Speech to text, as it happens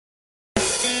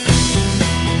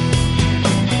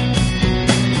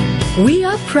We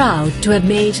are proud to have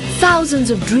made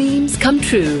thousands of dreams come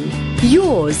true.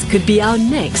 Yours could be our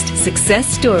next success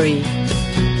story.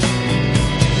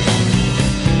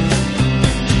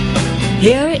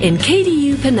 Here in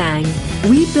KDU Penang,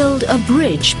 we build a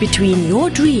bridge between your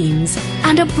dreams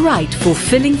and a bright,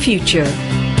 fulfilling future.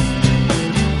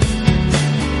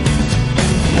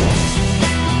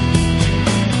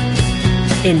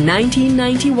 In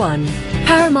 1991,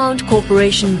 Paramount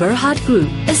Corporation Berhad Group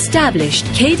established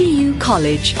KDU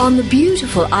College on the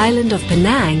beautiful island of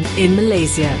Penang in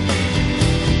Malaysia.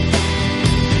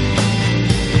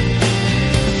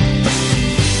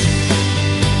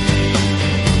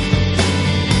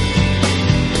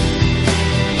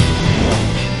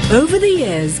 Over the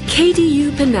years,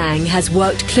 KDU Penang has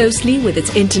worked closely with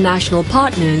its international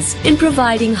partners in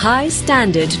providing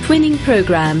high-standard twinning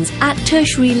programs at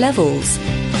tertiary levels,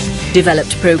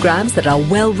 developed programs that are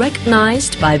well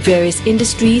recognized by various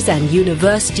industries and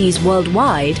universities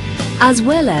worldwide, as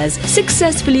well as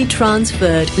successfully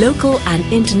transferred local and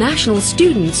international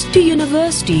students to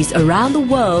universities around the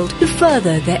world to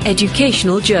further their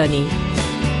educational journey.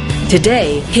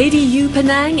 Today, KDU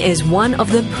Penang is one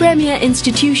of the premier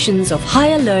institutions of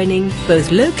higher learning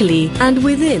both locally and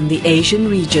within the Asian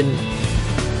region.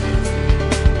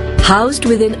 Housed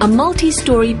within a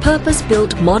multi-story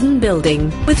purpose-built modern building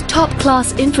with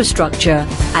top-class infrastructure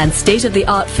and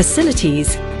state-of-the-art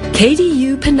facilities,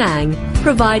 KDU Penang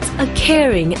provides a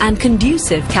caring and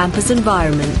conducive campus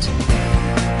environment.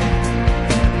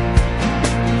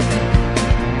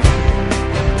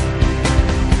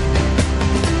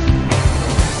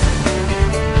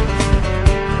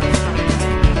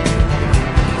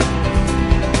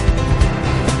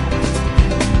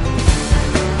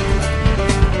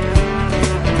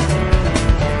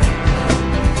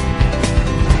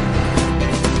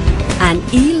 An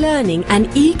e-learning and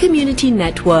e-community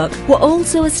network were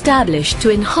also established to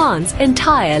enhance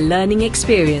entire learning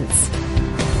experience.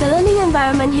 The learning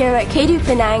environment here at KDU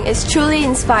Penang is truly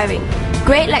inspiring.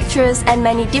 Great lecturers and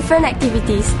many different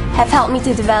activities have helped me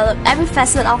to develop every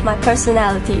facet of my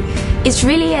personality. It's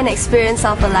really an experience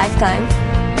of a lifetime.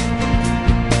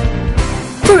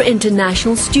 For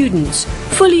international students,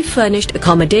 fully furnished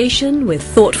accommodation with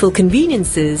thoughtful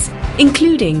conveniences,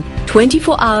 including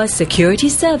 24-hour security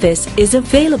service, is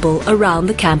available around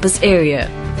the campus area.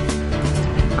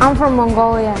 I'm from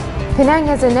Mongolia. Penang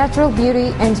has a natural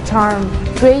beauty and charm,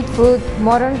 great food,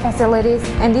 modern facilities,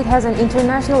 and it has an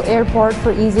international airport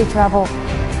for easy travel.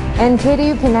 And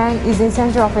KDU Penang is the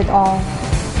center of it all.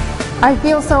 I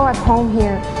feel so at home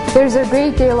here. There's a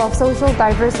great deal of social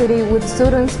diversity with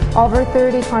students over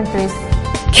 30 countries.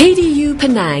 KDU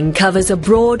Penang covers a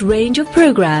broad range of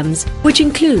programs which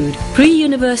include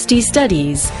pre-university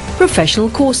studies, professional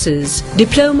courses,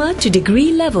 diploma to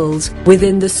degree levels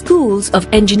within the schools of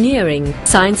engineering,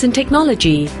 science and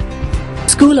technology,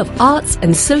 School of Arts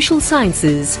and Social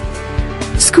Sciences,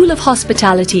 School of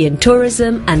Hospitality and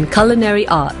Tourism and Culinary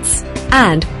Arts,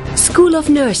 and School of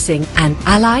Nursing and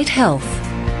Allied Health.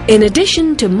 In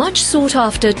addition to much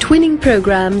sought-after twinning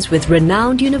programs with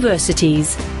renowned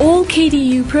universities, all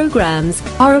KDU programs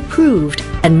are approved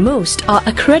and most are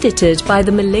accredited by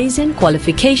the Malaysian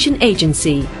Qualification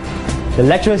Agency. The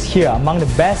lecturers here are among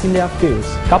the best in their fields.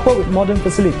 Coupled with modern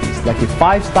facilities like a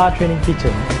 5-star training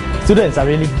kitchen, students are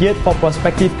really geared for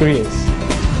prospective careers.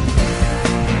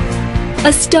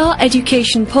 A Star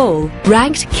Education poll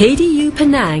ranked KDU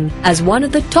Penang as one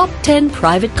of the top 10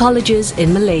 private colleges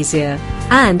in Malaysia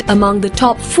and among the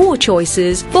top 4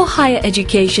 choices for higher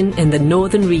education in the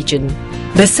northern region.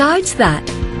 Besides that,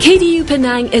 KDU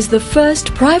Penang is the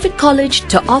first private college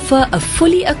to offer a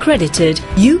fully accredited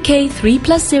UK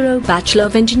 3+0 Bachelor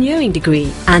of Engineering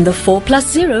degree and the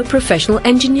 4+0 Professional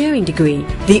Engineering degree,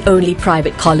 the only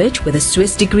private college with a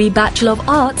Swiss degree Bachelor of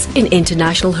Arts in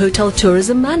International Hotel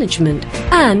Tourism Management,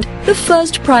 and the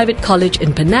first private college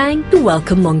in Penang to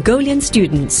welcome Mongolian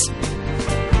students.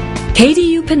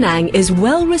 KDU Penang is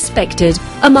well respected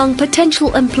among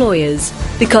potential employers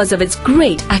because of its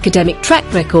great academic track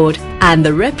record and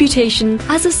the reputation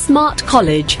as a smart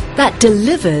college that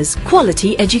delivers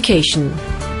quality education.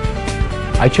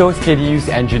 I chose KDU's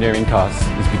engineering course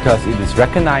because it is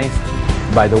recognized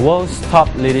by the world's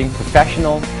top leading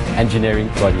professional engineering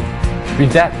body.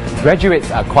 With that,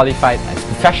 graduates are qualified as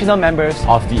professional members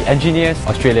of the Engineers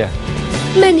Australia.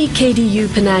 Many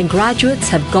KDU Penang graduates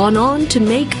have gone on to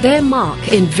make their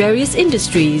mark in various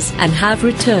industries and have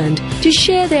returned to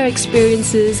share their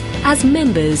experiences as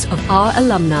members of our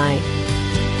alumni.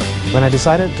 When I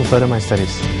decided to further my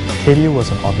studies, KDU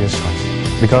was an obvious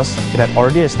choice because it had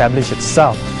already established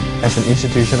itself as an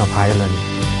institution of higher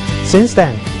learning. Since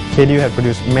then, KDU had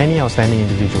produced many outstanding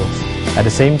individuals. At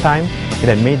the same time, it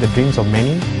had made the dreams of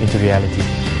many into reality.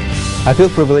 I feel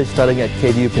privileged studying at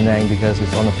KDU Penang because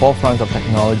it's on the forefront of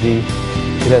technology.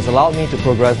 It has allowed me to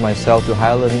progress myself to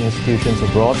higher learning institutions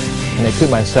abroad and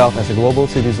equip myself as a global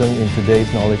citizen in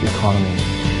today's knowledge economy.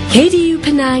 KDU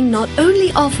Penang not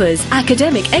only offers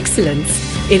academic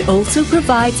excellence, it also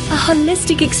provides a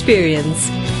holistic experience,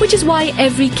 which is why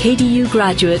every KDU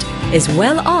graduate is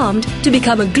well armed to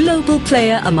become a global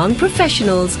player among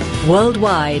professionals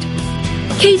worldwide.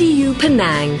 KDU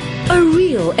Penang, a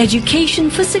real education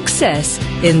for success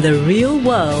in the real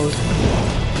world.